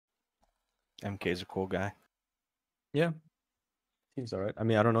MK's a cool guy. Yeah. Seems alright. I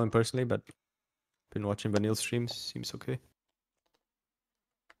mean, I don't know him personally, but been watching Vanille streams. Seems okay.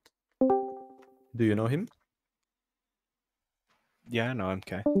 Do you know him? Yeah, I know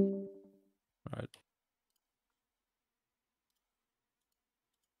MK. Alright.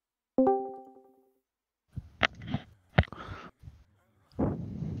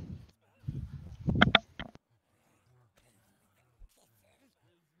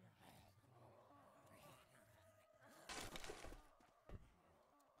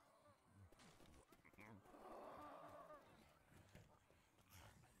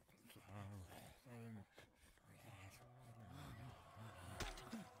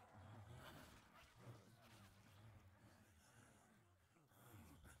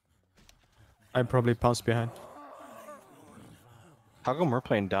 I probably pounced behind. How come we're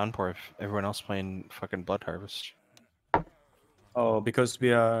playing Downpour if everyone else playing fucking Blood Harvest? Oh, because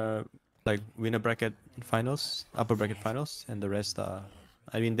we are like winner bracket finals, upper bracket finals, and the rest are.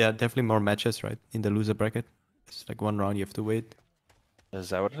 I mean, there are definitely more matches, right? In the loser bracket, it's like one round you have to wait.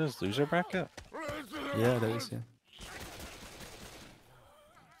 Is that what it is? Loser bracket? Yeah, there is. Yeah.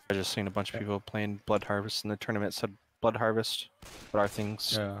 I just seen a bunch of people playing Blood Harvest, and the tournament said Blood Harvest, but our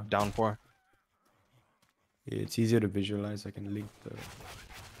thing's Downpour. It's easier to visualize. I can link the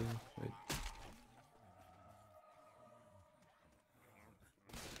thing. Wait.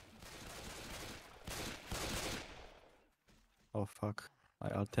 Oh fuck! I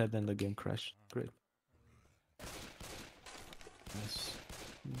alt-tabbed and the game crashed. Great. Nice.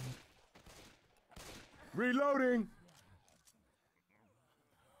 Reloading.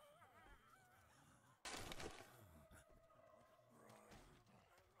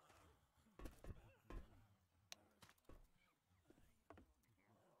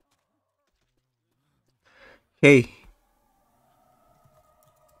 Hey.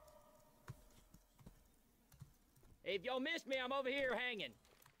 Hey, if y'all missed me, I'm over here hanging.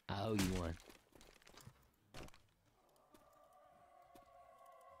 I owe you one.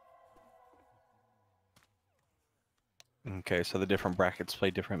 Okay, so the different brackets play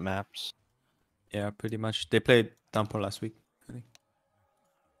different maps. Yeah, pretty much. They played Downpour last week, I think.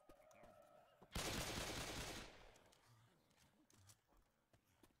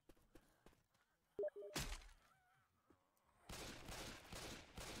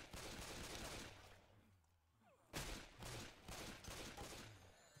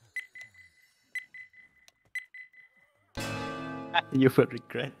 You will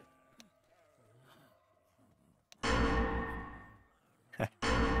regret.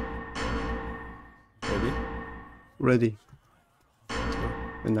 Ready? Ready. Let's go.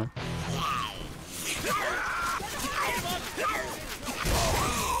 And now.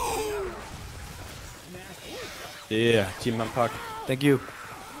 Yeah, Team Park. Thank you.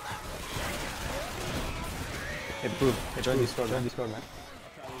 Hey, Proof. Hey, join Discord, man.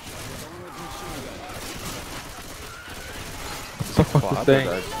 Squad, thing. I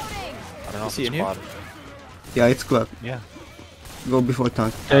don't know Is if he it's in here? squad. Yeah, it's club. Yeah. Go before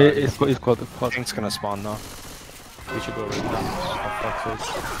tank. Yeah, it's called. Tank's gonna spawn though. We should go right now. Oh, fuck,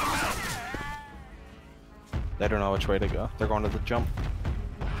 They don't know which way to go. They're going to the jump.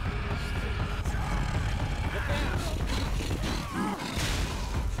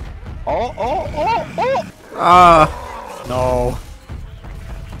 Oh! Ah! No.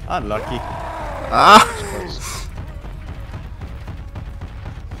 Unlucky. Ah!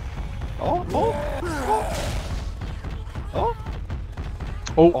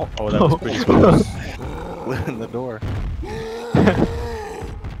 Oh, that was pretty close. In the door. This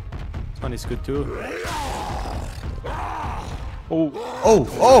one is good too.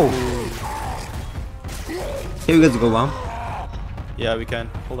 Oh! Here you guys go, Vam. Yeah, we can.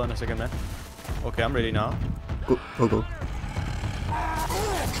 Hold on a second, man. Okay, I'm ready now. Go.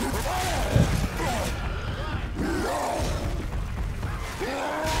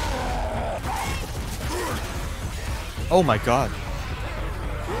 Oh my god.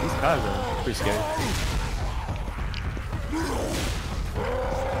 These guys are pretty scary.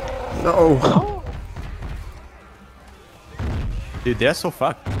 No! Dude, they're so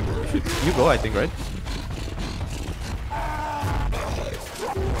fucked. You go, I think, right?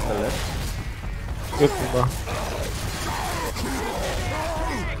 The left. Good, bro.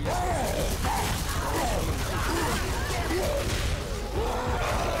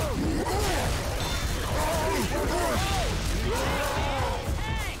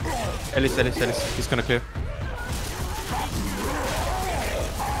 Ellis. He's gonna clear.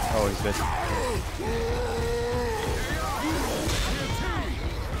 Oh, he's dead.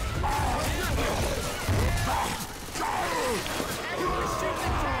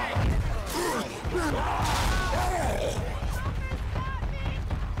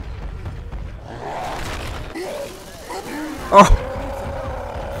 Oh!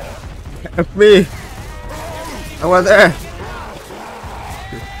 Help me! Over there!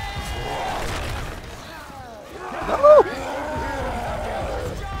 No!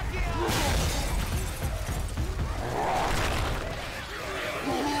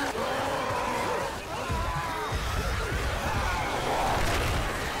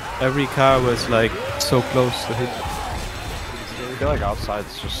 Every car was like so close to hit. I feel like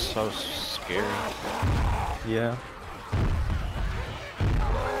outside's just so scary. Yeah.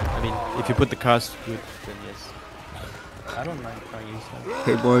 I mean, if you put the cars good, then yes. I don't mind trying inside.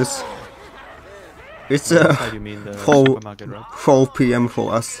 Hey boys. It's Inside, you mean the supermarket, right? 4 PM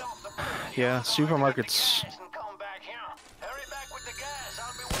for us. Yeah, supermarkets.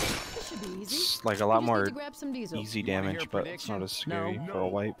 It's like a lot more easy damage, but it's not as scary for a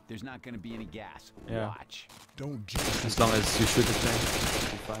wipe. There's not gonna be any gas. Yeah. Watch. As long as you shoot the tank,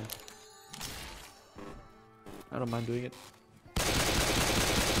 you'll be fine. I don't mind doing it.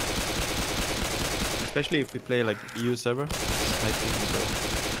 Especially if we play like EU server. I think so.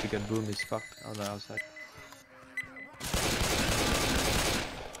 If we get boom is fucked on the outside.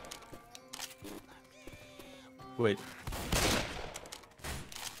 Wait.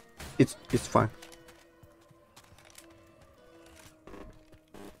 It's fine.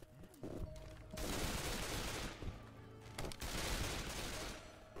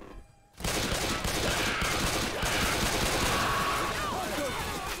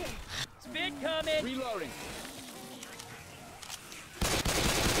 Spit coming. Reloading.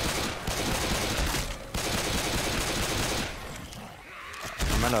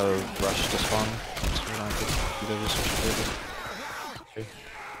 I'm gonna rush to spawn. So we don't have to do this switch. Okay.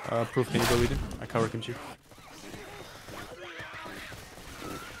 Proof, can you go with him? I cover kimchi.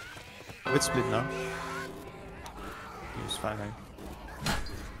 It's split now. He's fine, right?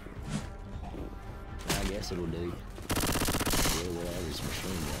 I guess it'll do.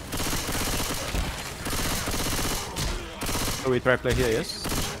 So we try play here, yes?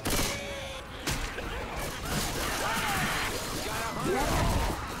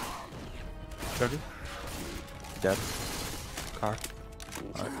 Charlie? Dead. Car.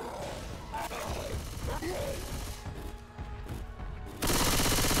 Alright.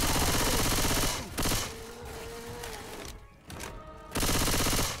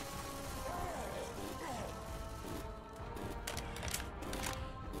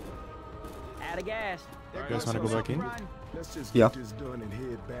 Out of gas. You guys wanna go back in? Let's just Yeah. get this done and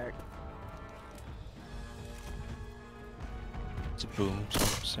head back. It's a boom, so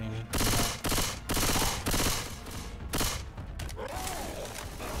I'm saying.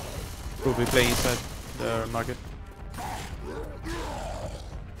 Proof, we play inside the market.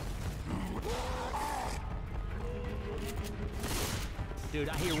 Dude,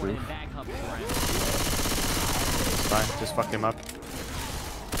 I hear one in back humping around. It's fine, just fuck him up.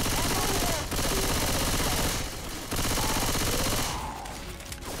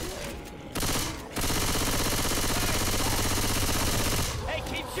 Hey,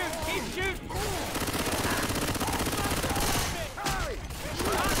 keep shooting, keep shooting.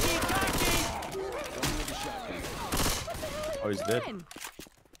 Oh, he's dead.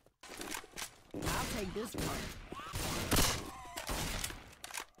 I'll take this one.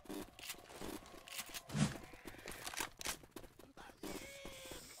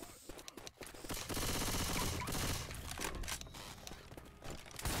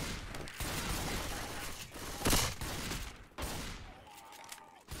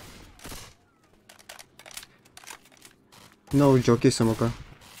 No jockey smoker.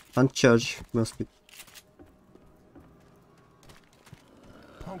 Uncharged must be.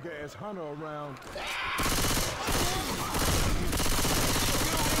 Punk ass hunter around.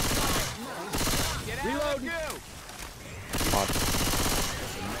 Reload.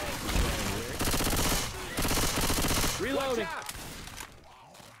 Reloading.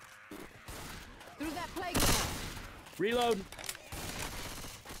 Through that playground. Reload.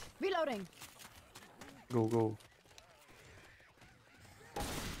 Reloading. Go, go.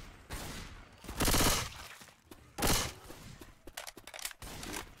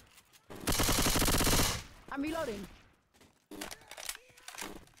 I'm reloading.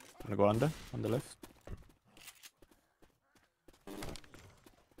 Gonna go under, on the left.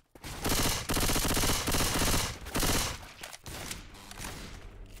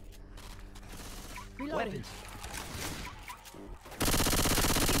 Reloading. Weapons.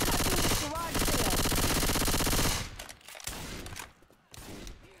 We can cut through this garage sale.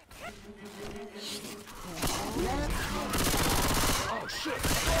 Oh shit.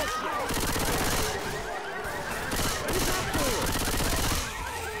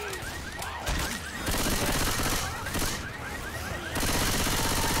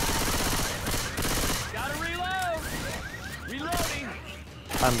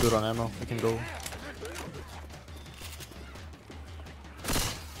 I'm good on ammo. I can go.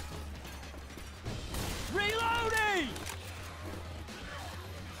 Reloading!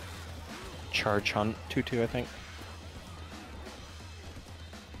 Charge hunt 2-2, I think.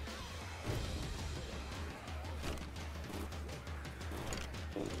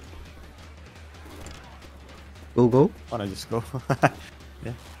 Go. Why not just go?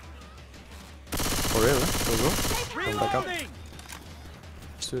 Yeah. For real, huh? Go. Come back up. Reloading!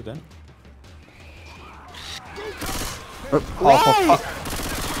 Let's do it then.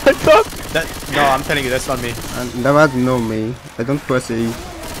 No, I'm telling you, that's not me. And that was no me. I don't press E.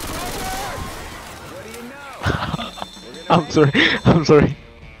 I'm sorry. I'm sorry.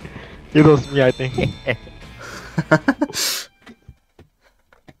 It was me, I think.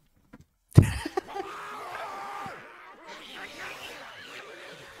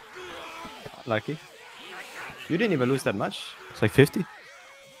 Lucky. You didn't even lose that much. It's like 50.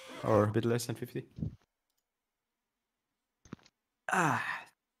 Or a bit less than 50. Ah.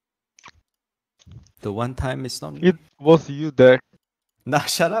 The one time it's not me. It was you there. Nah,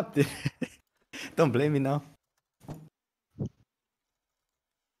 shut up, dude. Don't blame me now.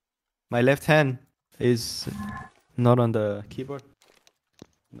 My left hand is not on the keyboard.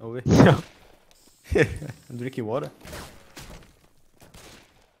 No way. I'm drinking water.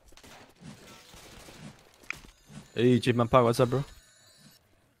 Hey, Jim Park, what's up, bro?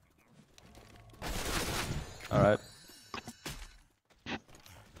 Alright.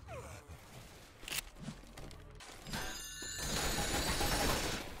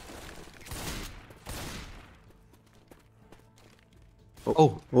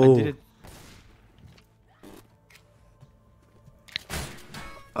 Oh, I did it.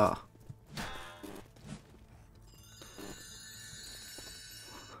 Ah.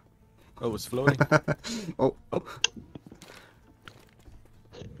 Oh, it's floating. Oh.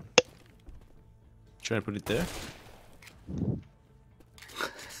 Trying to put it there.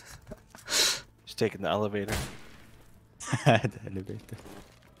 Just taking the elevator. The elevator.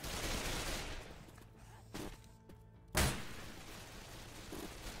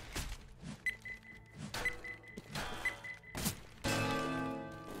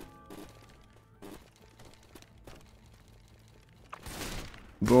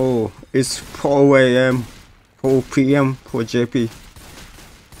 Bro, it's 4 a.m. 4 p.m. for JP.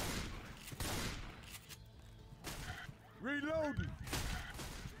 Reloading.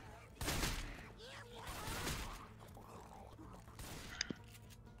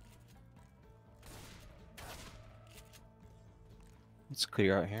 Let's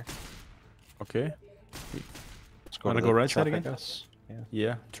clear out here. Okay. Let's go Wanna to go the right side truck, I again? guess. Yeah.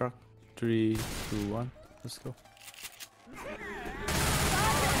 Yeah, truck. 3, 2, 1. Let's go.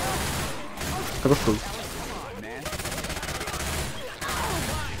 Cover full.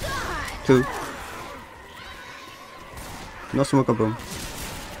 2. No smoke boom.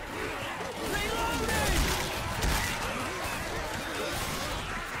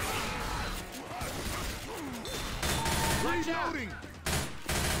 Reloading.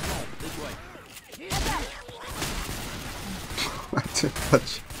 This way.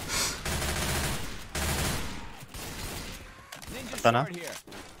 Touch. Ninja Katana. sword here.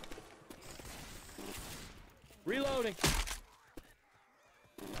 Reloading.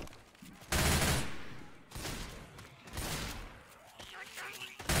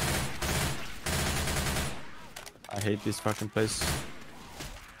 I hate this fucking place.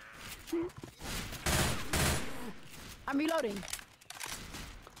 I'm reloading.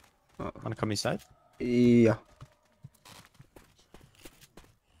 Wanna come inside? Yeah. You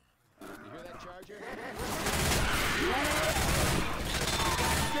hear that charger?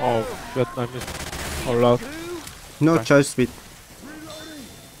 Oh, Vietnam is all out. No charge speed.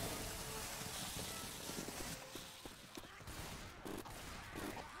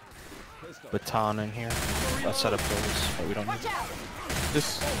 Baton in here. A set of pills, but we don't need.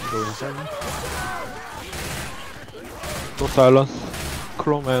 Just go inside. Man. No silence.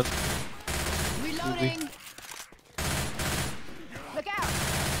 Chrome and Reloading. Look out.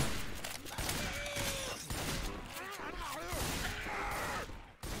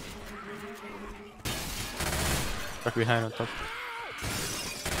 Back behind on top.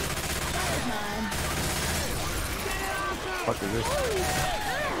 Fuck is this?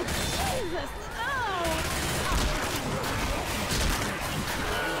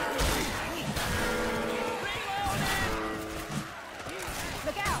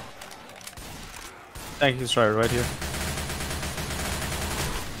 Look out. Thank you, Strider, right here.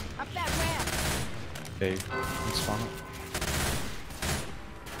 Up that ramp. Okay, let's spawn it.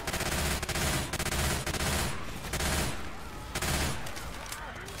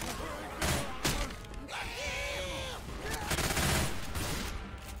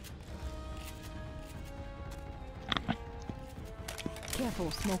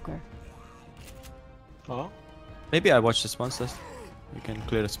 full smoker. Oh. Maybe I watch this one first. You can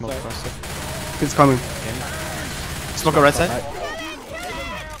clear the smoke Sorry. faster. It's coming. Smoke on right side.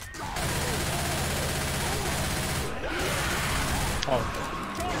 Oh.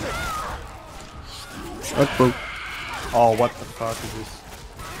 What broke? Oh, what the fuck is this?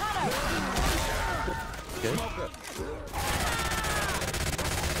 Okay.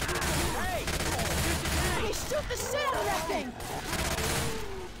 Hey, shoot the shit out of that thing!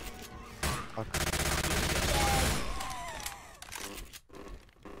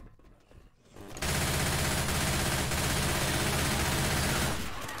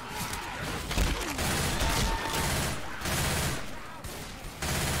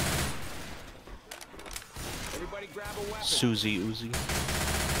 Everybody grab a weapon. Susie Uzi.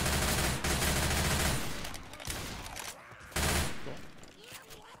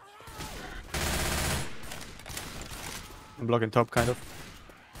 I'm blocking top, kind of.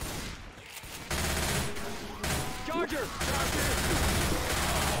 Charger!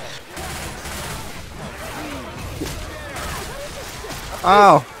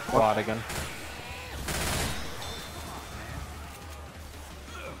 Ow! Quad again.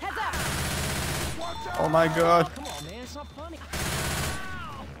 Heads up! Oh my god. Come on, man. It's not funny.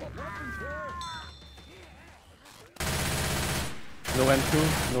 No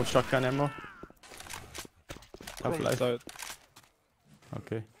M2, no shotgun ammo. Tough life. Side.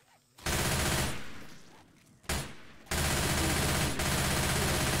 Okay.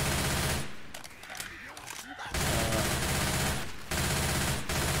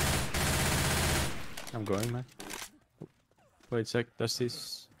 I'm going, man. Wait a sec,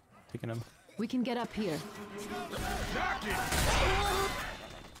 Dusty's taking him. We can get up here.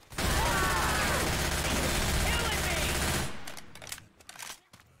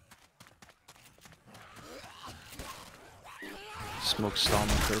 Smoke still on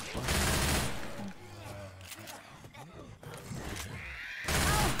the third floor.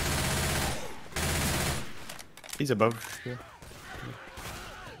 He's above here.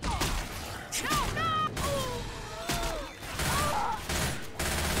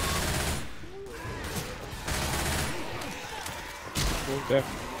 Oh, there.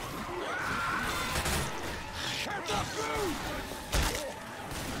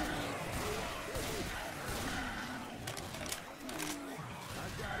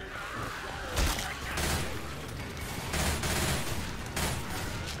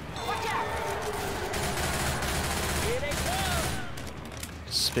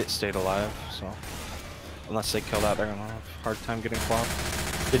 Spit stayed alive, so unless they kill that, they're gonna have a hard time getting quad.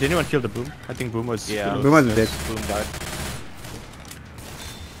 Did anyone kill the boom? I think boom was. Yeah, Boom was dead. Boom died.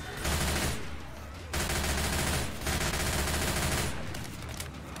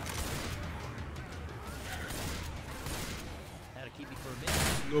 That'll keep me for a minute.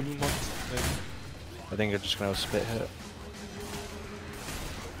 No boom box. I think they're just gonna have a spit hit.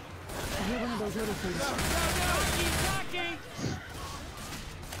 I hear one of those little things.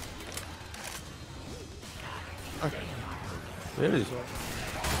 Really?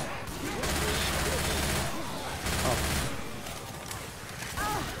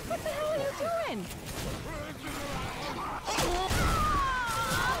 What the hell are you doing?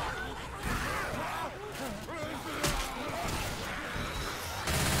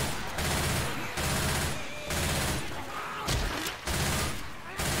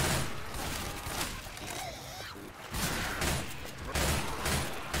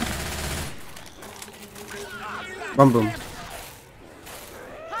 One boom.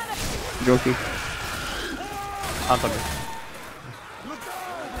 Joking. On top of it.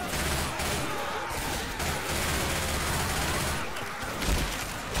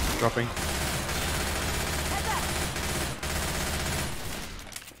 Dropping.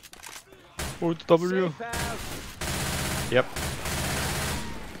 Oh, it's W. Safe house. Yep.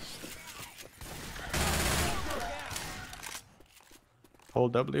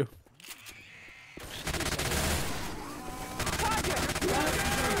 Hold W.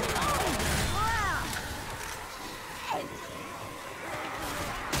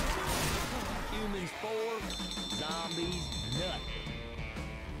 Humans 4, zombies nothing.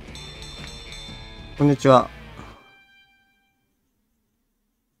 こんにちは。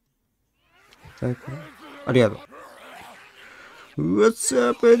誰かなありがとう。What's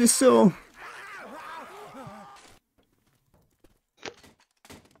up, Edison?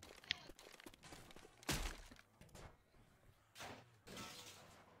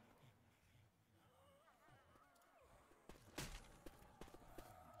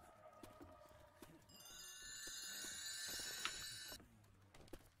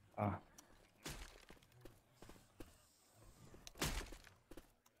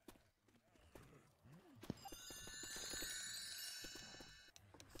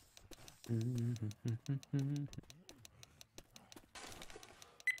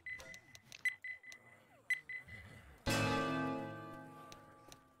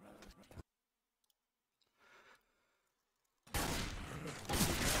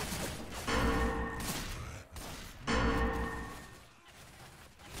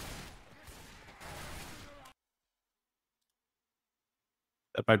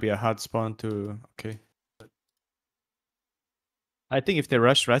 That might be a hard spawn to... Okay. I think if they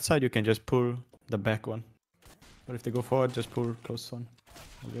rush right side, you can just pull the back one. But if they go forward, just pull close one.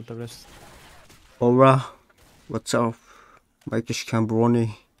 I'll get the rest. Aura, what's up? Mike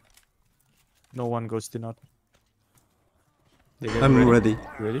Cambroni. No one goes to not. I'm ready.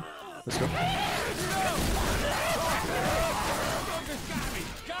 Ready? Let's go.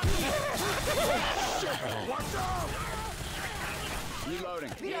 Reloading.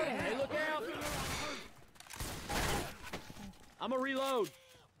 Hey, look out! I'm a reload.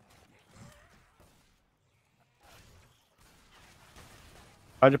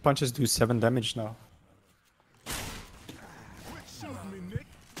 Charger punches do 7 damage now.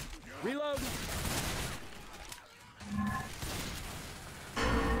 Reload.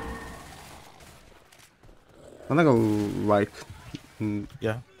 I'm gonna go right.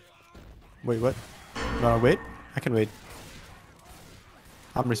 Yeah. Wait, what? No, wait. I can wait.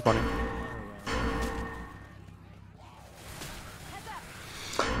 I'm respawning.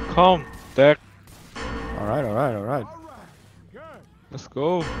 Come, Deck. Alright, alright, alright. Let's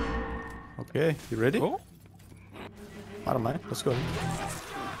go. Okay, you ready? Go. I don't mind. Let's go.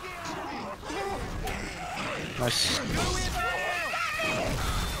 Nice.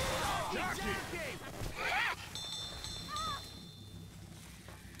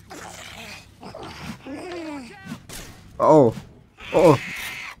 Oh. Oh.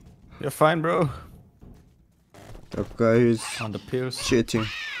 You're fine, bro. That guy is On the pills. cheating.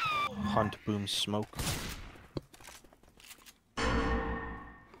 Hunt boom smoke.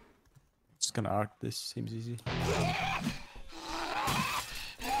 Just gonna arc this. Seems easy.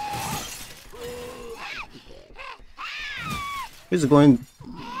 He's going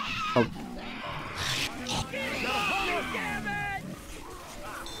out.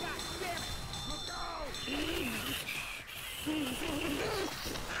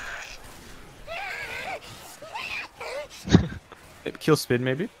 Kill speed,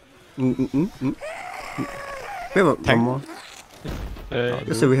 maybe? We have one more.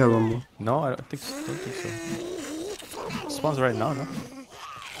 Let's say we have one more. No, I don't think so. Spawns right now, no?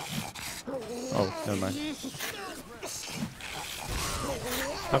 Oh, never mind.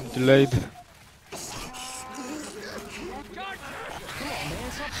 I'm delayed.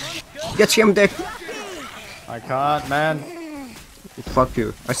 Get him, Deck! I can't, man. Fuck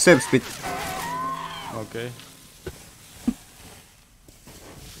you. I saved speed. Okay.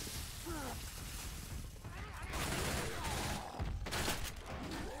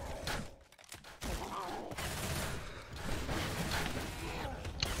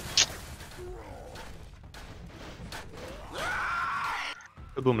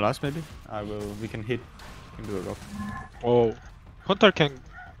 Boom last maybe? I will. We can hit. We can do a rock. Oh, Hunter can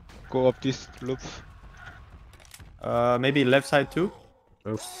go up this loop. Maybe left side too.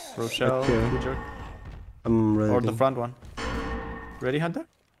 Rochelle, Okay. Butcher, I'm ready. or the front one. Ready, Hunter?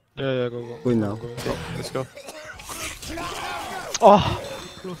 Yeah, go, go. Wait now. Okay, let's go. Oh,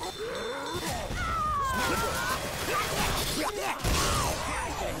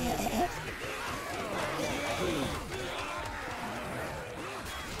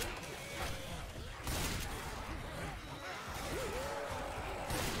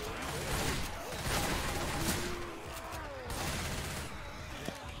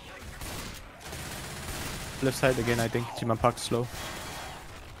 Left side again, I think. Chiman Park slow.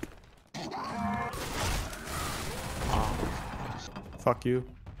 Fuck you.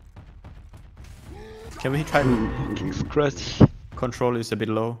 Can we try? King Scratch. Control is a bit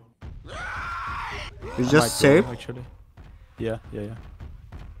low. You I might just go, save? actually. Yeah.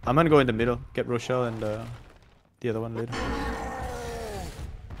 I'm gonna go in the middle. Get Rochelle and the other one later.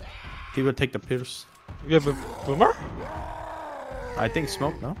 He will take the pierce. We have a boomer? I think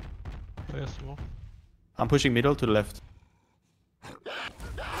smoke, no? Yes, no. I'm pushing middle to the left.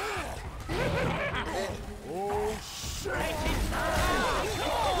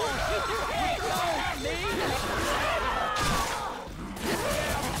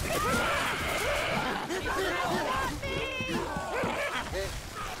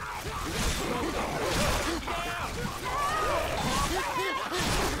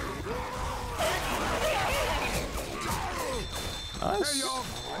 Nice.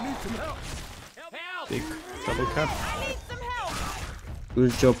 Big double cap.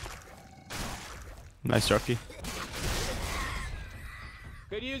 Good job. Nice jockey.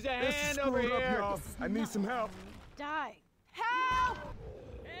 Could use a This is hand over screwed up, here. y'all. I need some help. Die. Help!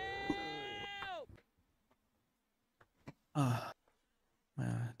 Help! Ah,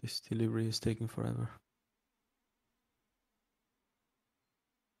 this delivery is taking forever.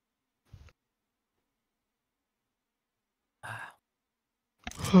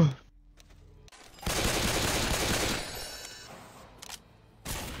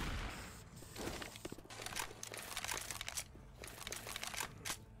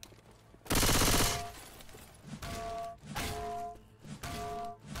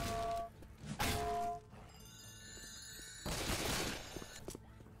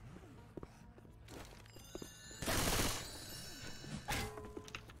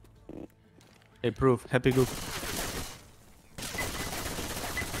 Hey, proof. Happy goop.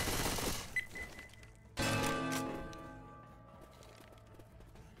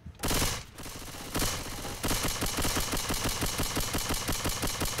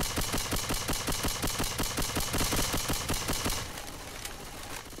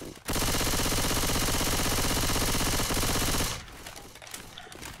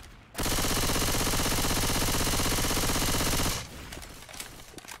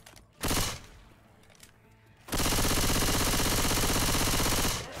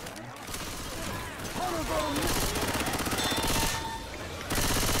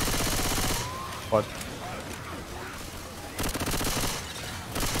 What?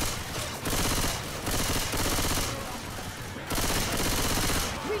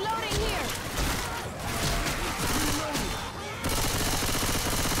 Reloading here.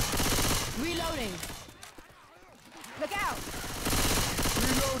 Reloading. Look out.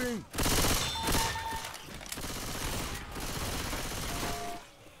 Reloading.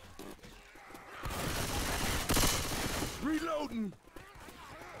 Reloading.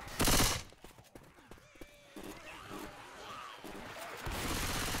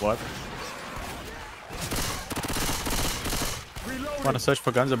 What? Reloading. Wanna search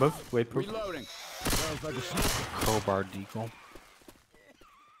for guns above? Wait, proof. Reloading. Sounds like a smoker. Crowbar deagle.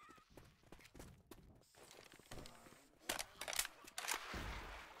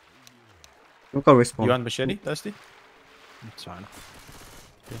 Look at respawn. You want machete, Dusty? It's fine.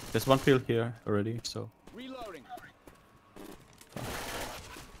 Okay. There's one kill here already, so. Reloading.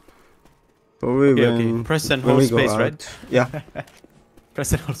 Probably Okay, when, okay. Press and when hold we go space, out. right? Yeah.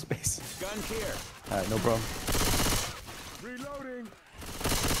 Press and hold space. Gun here. Alright, no problem. Reloading.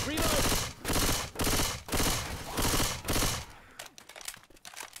 Reload.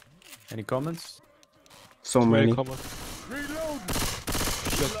 Any comments? So many. Common. Reloading.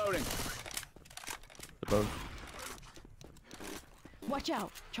 Reloading. Above. Watch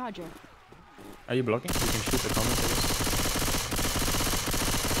out. Charger. Are you blocking? You can shoot the comments, I guess.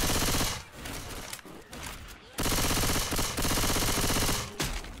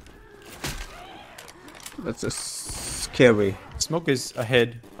 That's just scary. Smoke is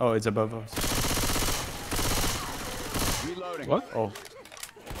ahead. Oh, it's above us. Reloading. What? Oh.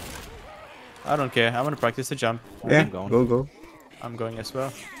 I don't care. I want to practice the jump. Yeah, going. go. I'm going as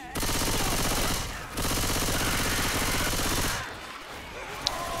well.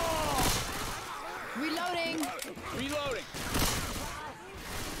 Reloading. Reloading.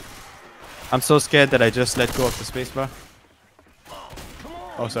 I'm so scared that I just let go of the spacebar.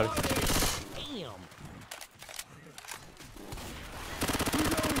 Oh, sorry. Damn.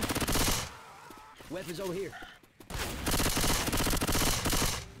 Weapons over here.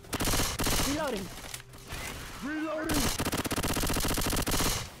 Reloading. Reloading.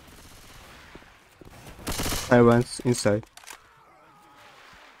 I went inside.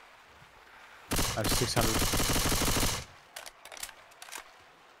 I have 600.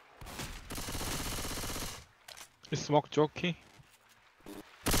 Is smoke jockey?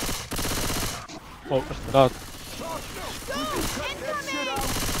 Oh, God.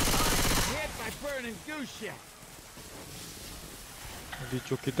 Hit by burning goose shit. Did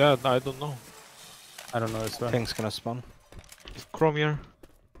jockey dead? I don't know. I don't know as well. Thing's gonna spawn. Is Chrome here?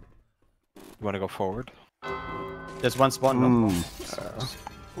 You wanna go forward? There's one spawn, no?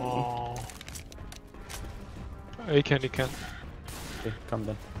 Oh. He can. Okay, come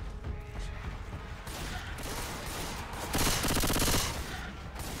then.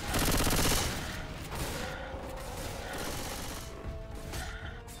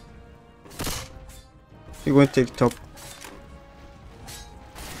 You going to take top.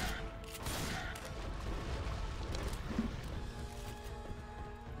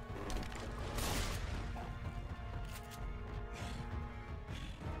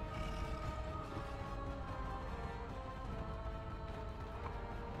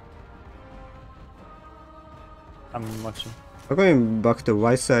 I'm watching. I'm going back to the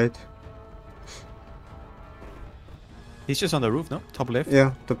right side. He's just on the roof, no? Top left?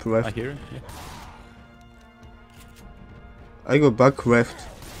 Yeah, top left. I hear him. Yeah. I go back left.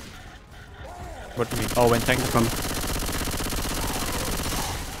 What do you mean? Oh, when tank Come. This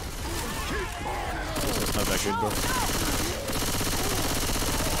is not that good, bro.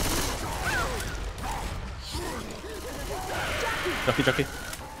 Jockey.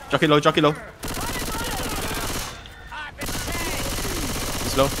 Jockey low.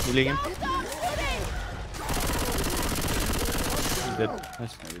 He's low, healing him. He's dead.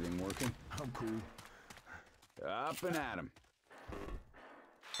 Nice. Everything working? I'm cool. Up and at him.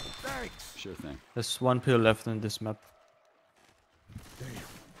 Thanks. Sure thing. There's one pill left in this map. Damn.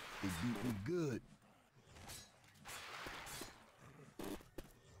 They beat me good.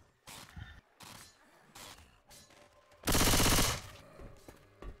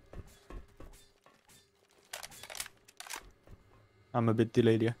 I'm a bit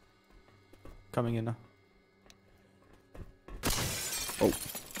delayed here. Coming in now. Oh.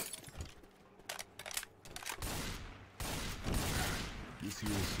 This here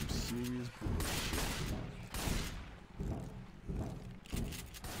is some serious bullshit.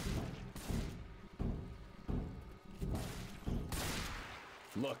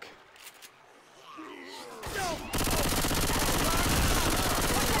 Look.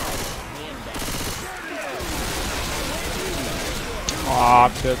 Ah,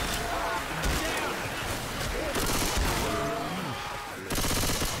 I'm dead.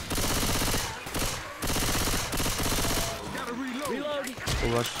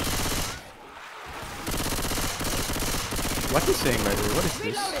 Full rush. What he's saying, by the way? What is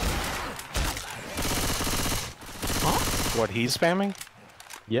this? What he's spamming?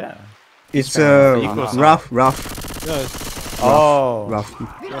 Yeah. It's equals rough. Yes. Oh. Rough.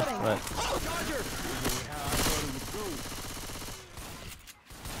 Right.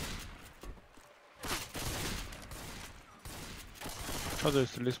 Charger is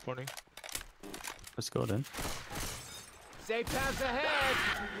still spawning. Let's go then. Safe paths ahead.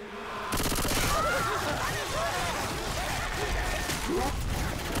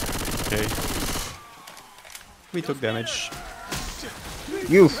 Okay. We took damage.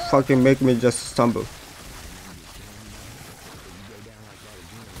 You fucking make me just stumble.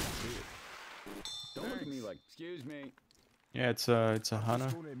 Don't look at me like, excuse me. Yeah, it's a Hana.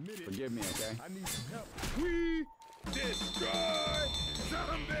 Forgive me, okay? I need some help. We destroy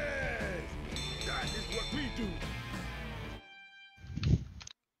zombies! That is what we do!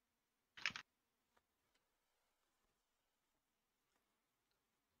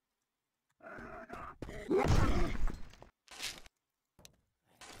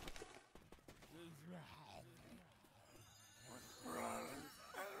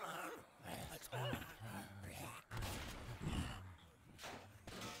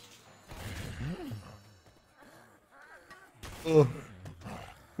 Oh.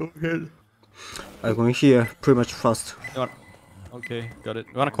 Okay. I'm going here pretty much fast. Okay, got it.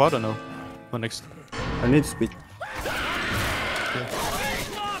 You want a quad or no? What next? I need speed.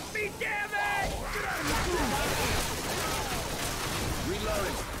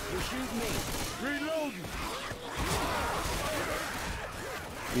 Reloading. You shoot me. Reloading!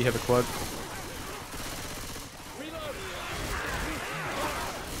 We have a quad.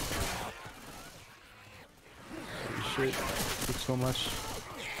 Holy shit. Took so much.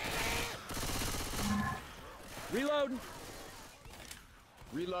 Reloading.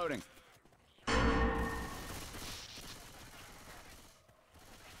 Reloading.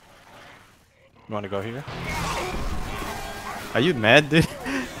 You want to go here? Are you mad, dude?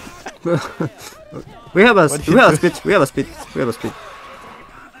 we have a What we you have a do? speed. We have a speed. We have a speed.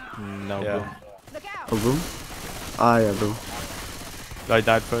 No. Yeah. Boom. Look out! A boom. Ah yeah, boom. I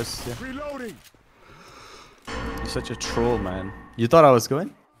died first, yeah. Reloading! You're such a troll, man. You thought I was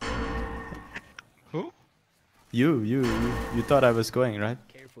going? Who? You thought I was going, right?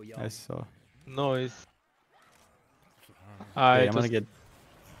 Careful, y'all. I saw. No, it's. Okay, I I'm just gonna get.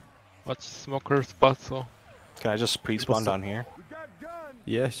 watch smoker spot, so. Can I just pre-spawn down here? We got guns!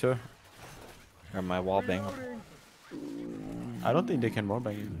 Yeah, sure. Or my wall bang? Reloading! I don't think they can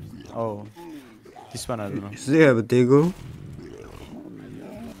wallbang you. Oh. This one, I don't know. Do they have a deagle?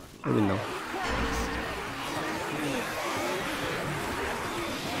 I don't know.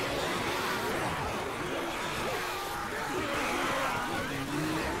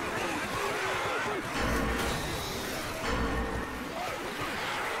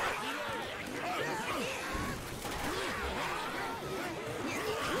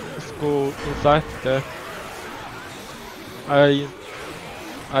 Let's go inside there. I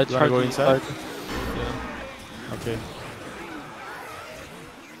wanna tried go inside? Yeah. Okay.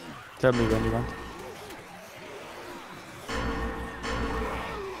 Tell me when you want.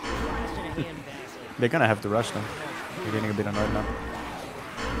 They're gonna have to rush them. We're getting a bit annoyed now.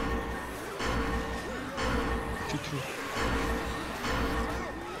 2-2.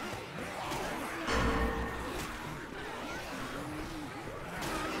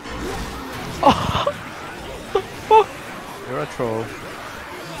 You're a troll.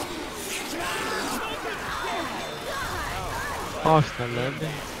 Oh, it's not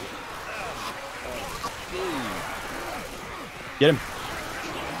landing. Get him.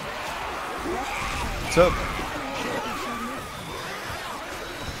 What's up?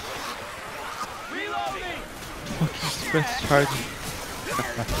 Fucking stress charging.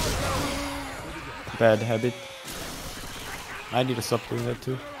 Bad habit. I need to stop doing that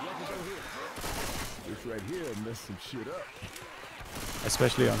too. This right here messed some shit up.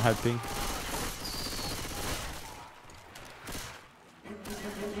 Especially on high ping.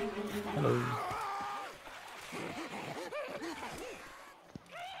 Hello.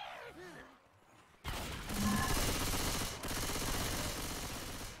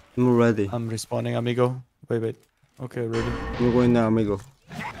 I'm ready. I'm respawning, amigo. Wait. Okay, ready. I'm going now, amigo.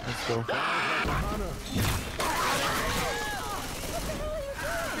 Let's go.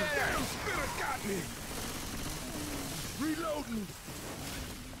 Reloading.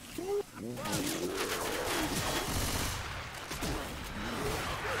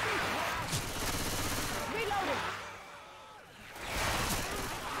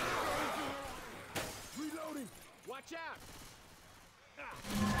 Reloading. Watch out!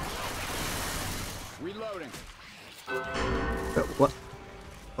 Reloading. What?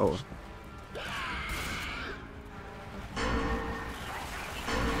 Oh.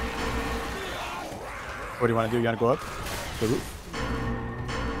 What do you want to do? You want to go up? The roof?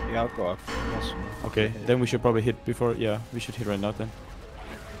 Yeah, I'll go up. Okay, then we should probably hit before. Yeah, we should hit right now then.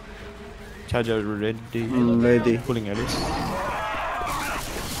 Charger ready. Ready. Pulling at least.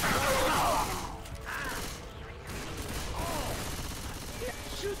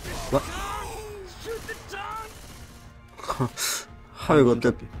 What? How you got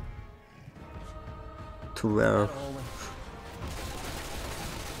that to where?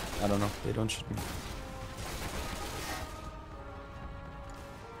 I don't know. They don't shoot me.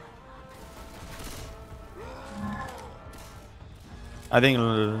 I think.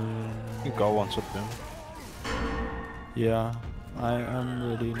 You go once with them. Yeah, I am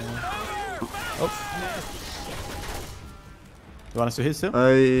ready now. Oh. You want us to hit still?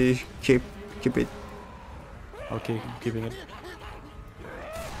 I keep it. Okay, keeping it.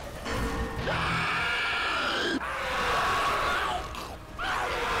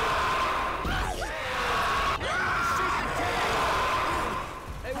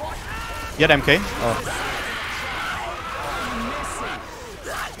 Get MK. Oh.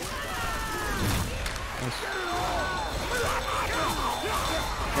 Nice.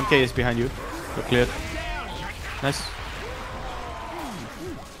 MK is behind you. You're cleared. Nice.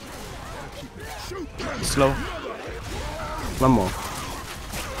 Slow. One more.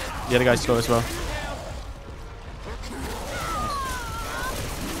 The other guy's slow as well.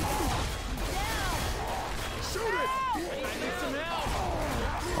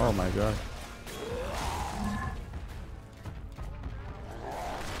 Oh my god.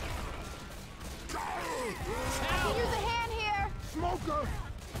 Use a hand here. Smoker.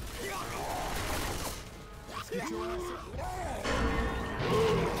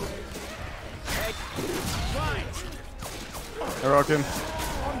 I rocked him.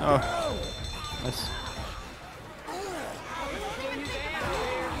 Oh. Nice.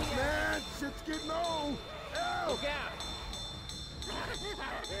 Man, shit's getting old. Help. Look out!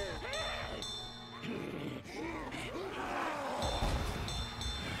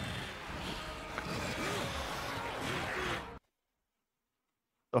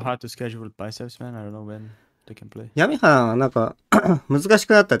 So hard to schedule with biceps, man. I don't know when they can play. 闇はんなんか難し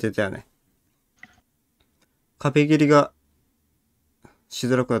くなったって言ってたよね。壁切りがし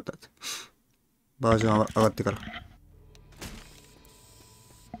づらくなったって。バージョン上がってから。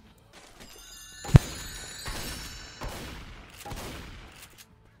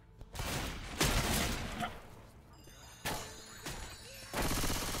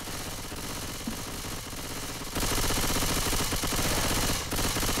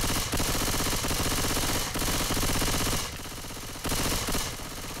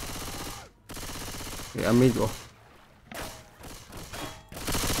Amigo.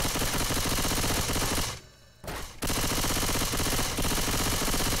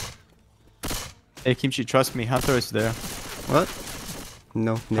 Hey Kimchi, trust me, Hunter is there. What?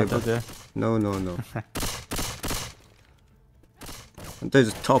 No, Hunter never. there. No.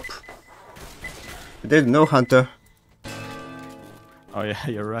 There's top. There's no hunter. Oh yeah,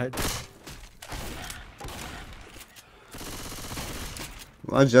 you're right.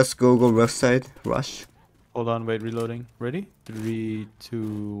 I'll just go left side. Rush. Hold on, wait, reloading. Ready? 3,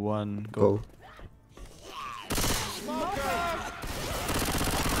 2, 1, go. Go.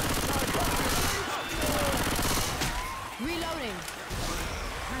 Reloading.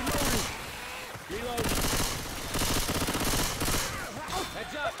 Reload.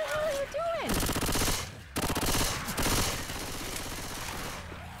 Heads up. What the hell are you doing?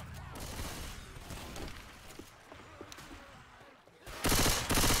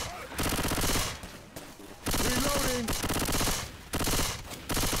 Reloading.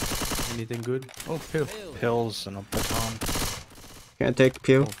 Anything good? Oh, pill. Pills and a baton. Can I take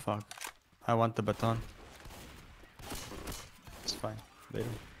pill? Oh fuck. I want the baton. It's fine. Later.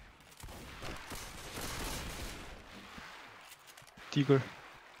 Tiger.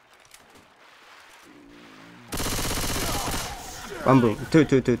 One boom. Two.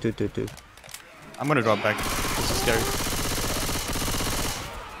 I'm gonna drop back. This is scary.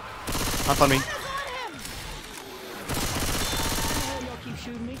 Hunt on me. Keep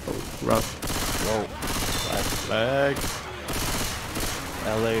shooting me. Rock. Whoa. Lag.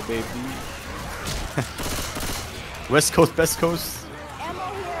 LA, baby. West Coast, Best Coast.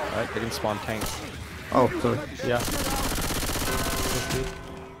 Ammo here. Alright, they can spawn tank. Oh, sorry. Yeah.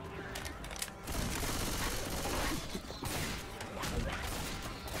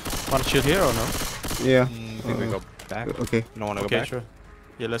 Want to chill here or no? Yeah. I think we go back. Okay. No one to Okay, go back. sure.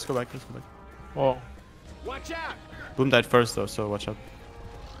 Yeah, let's go back. Oh. Watch out. Boom died first though, so watch out.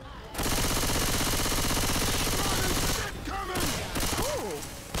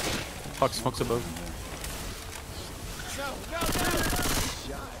 Fox above.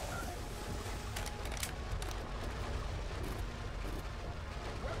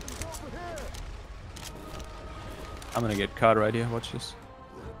 I'm gonna get caught right here, watch this.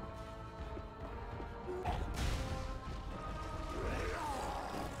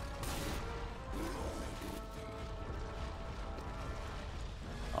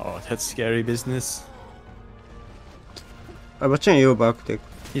 Oh, that's scary business. I'm watching you back. Take.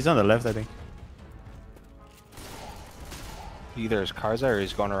 He's on the left, I think. Either his car's there or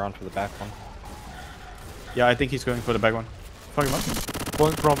he's going around for the back one. Yeah, I think he's going for the back one. Fuck him up.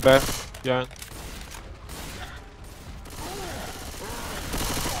 Going from back. Yeah.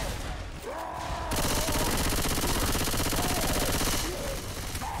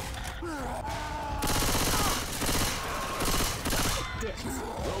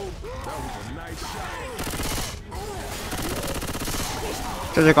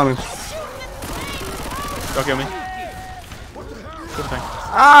 Charger coming. Rocky on me. Good thing.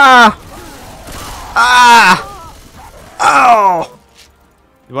 Ah! Ah! Oh!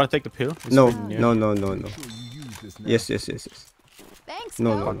 You wanna take the pill? It's No, pretty near. no. Yes. Thanks,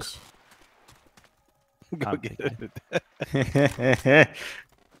 No. coach. Go get it.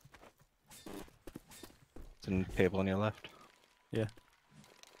 It's a table on your left. Yeah.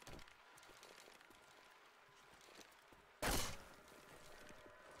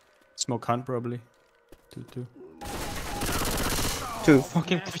 Smoke hunt probably. 2. Two.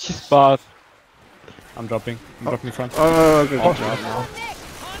 Fucking fishy spot. I'm dropping. I'm dropping in front. Oh, okay. Oh. Job.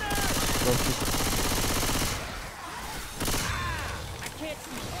 I can't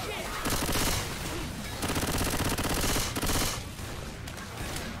see shit.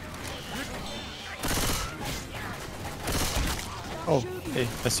 Oh, hey,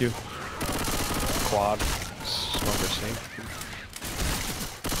 that's you. Quad. Smoker safe.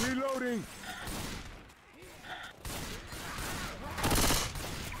 Reloading.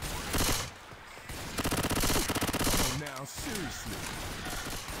 Oh, now seriously.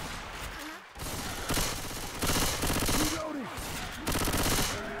 Reloading.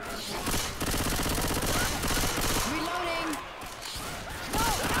 Reloading.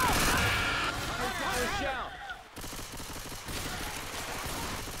 Fire shell.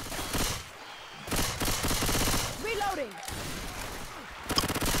 Reloading.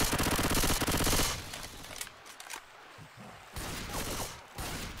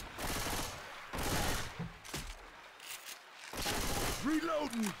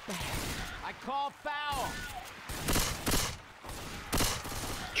 Reloading. I call foul.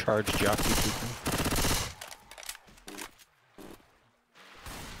 Charge jockey people.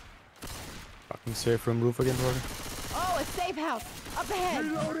 Fucking safe from roof again, brother. Oh, a safe house. Up ahead.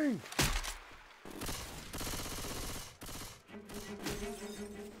 Reloading.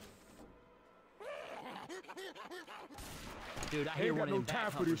 Dude, I hear Ain't one got of no them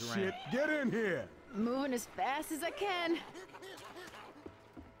time for this backhumpers shit. around. Get in here. Moving as fast as I can.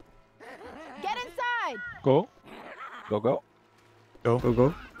 side. Go. Go, go. Go. Go,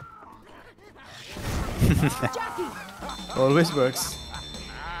 go. Jockey. Always works.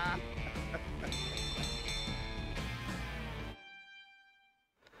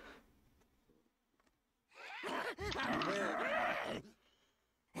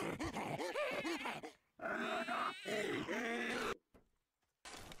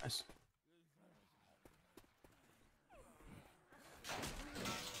 Nice.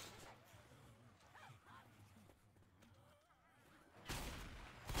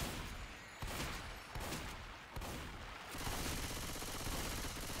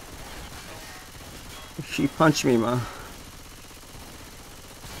 He punched me, man.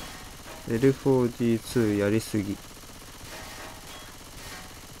 L4D2 やりすぎ。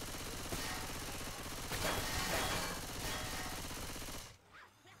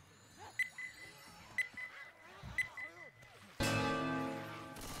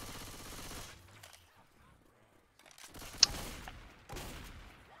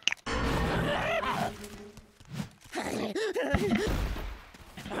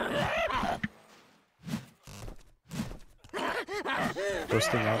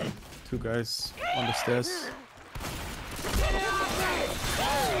Bursting out. Two guys on the stairs.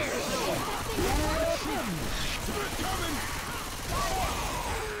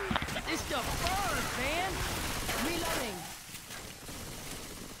 This stuff burns, man. Reloading.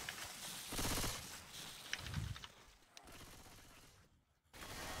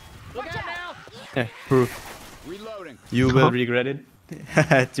 Look out now. Yeah, proof. Reloading. You will regret it.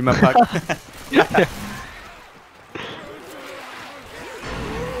 Jima Park.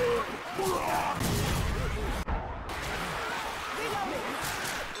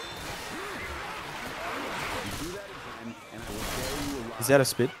 Is that a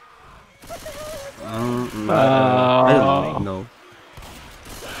spit? I don't know.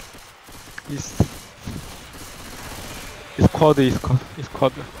 It's quad. It's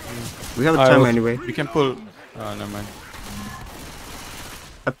quad. We have I time was- anyway. We can pull. Oh, never mind.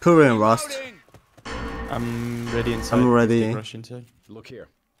 I pull in last. I'm ready inside. I'm ready. Take rush inside. Look here.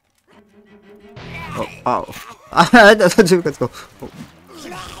 Oh, ow. I thought you could go. Oh.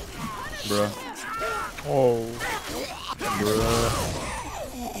 Bruh. Oh. Bruh.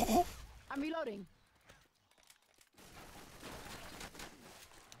 I'm reloading.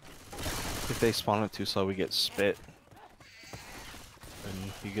 If they spawn it too slow, we get spit.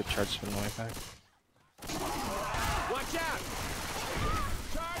 And you get charged spin way back. Watch out.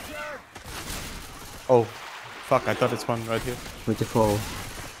 Charger. Oh. Fuck, I thought it's one right here. 24.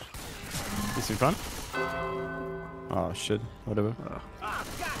 He's in front? Oh shit. Whatever.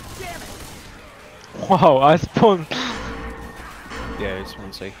 Wow, I spawned. Yeah, it's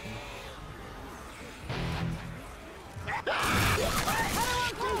one safe.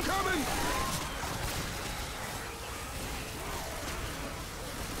 Coming.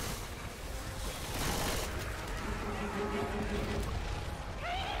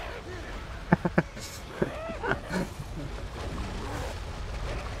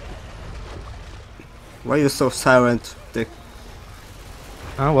 Why are you so silent, Dick?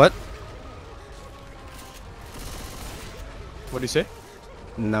 What? What do you say?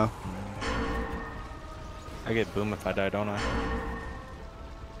 No. I get boom if I die, don't I?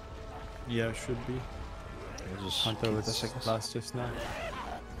 Yeah, should be. I'll just Hunter keep was this, I guess. last just now.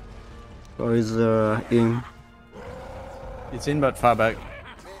 Or is in? It's in but far back.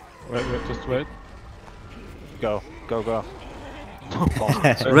 Wait, just wait. Go, go, go.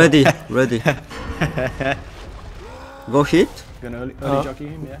 Ready, ready. Go hit? Gonna early jockey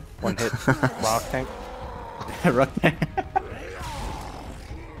him, yeah? One hit. Rock tank. Rock.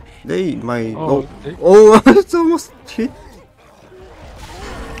 They might Oh, go. they- Oh, it's almost hit.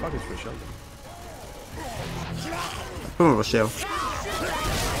 Fuck is Rochelle? Come on, Rochelle.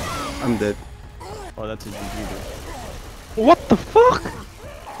 I'm dead. Oh, that's a GG dude. What the fuck?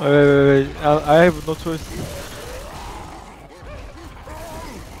 Wait. I have no choice.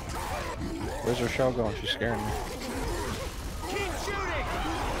 Where's her shell going? She's scaring me.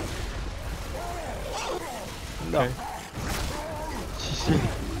 No.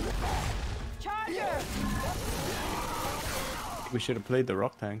 Charger. We should have played the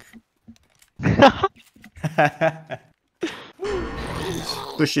rock tank.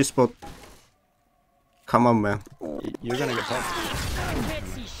 Pushy spot. Come on, man. You're gonna get popped. Can't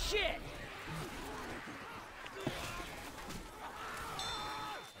see shit.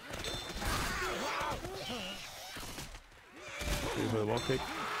 Here's the wall kick.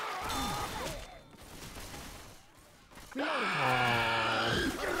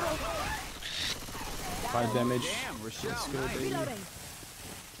 Five damage. Let's go, baby. Reloading.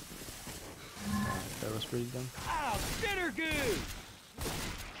 That was pretty dumb. Oh, bitter goose!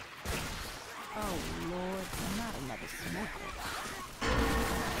 Oh Lord, not another smoker.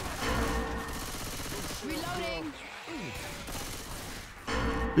 Reloading.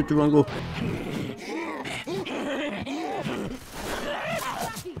 3, 2, 1, go.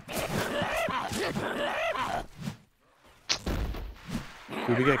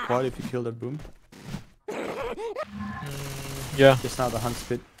 Do we get quad if you kill that boom? Yeah. Just now the hunt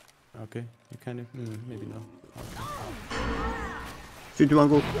spit. Okay, you kind of maybe no. Okay. 3, 2, 1,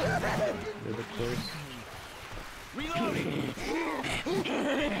 go. A little bit close. Reloading!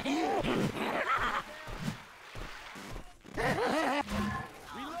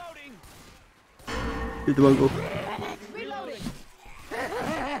 Reloading! 3, 2, 1, go. Reloading.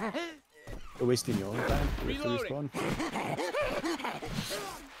 You're wasting your own time. You have to Reloading. respawn.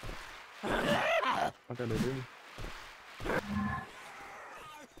 What are they doing?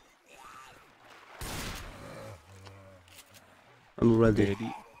 I'm ready.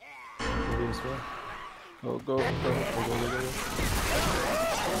 Ready as well. Go, go, go.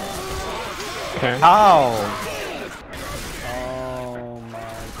 Okay. How? Oh my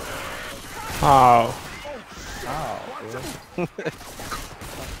god. How? How?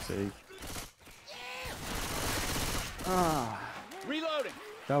 Fuck's sake. Ah, Reloading!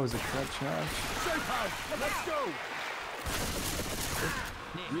 that was a clutch charge. Safe house. Let's go.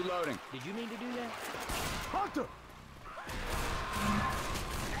 Reloading. Did you mean to do that? Hunter.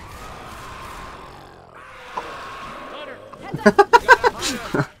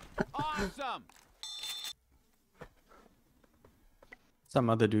 Hunter! Awesome! Some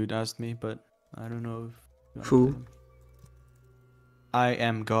other dude asked me, but I don't know if you Who? understand. I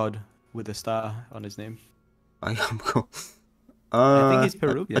am God with a star on his name. I am go. I think he's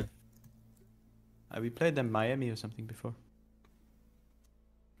Peruvian. We played them Miami or something before.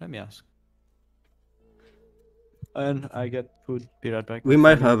 Let me ask. And I get food. Be right back. We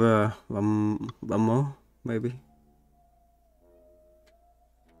might have one more, maybe.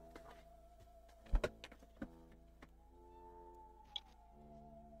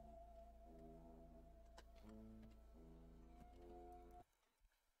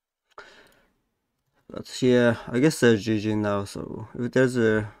 But yeah, I guess there's GG now. So if there's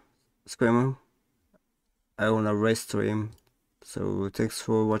a screamer, I wanna race stream. So thanks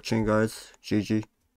for watching, guys. GG.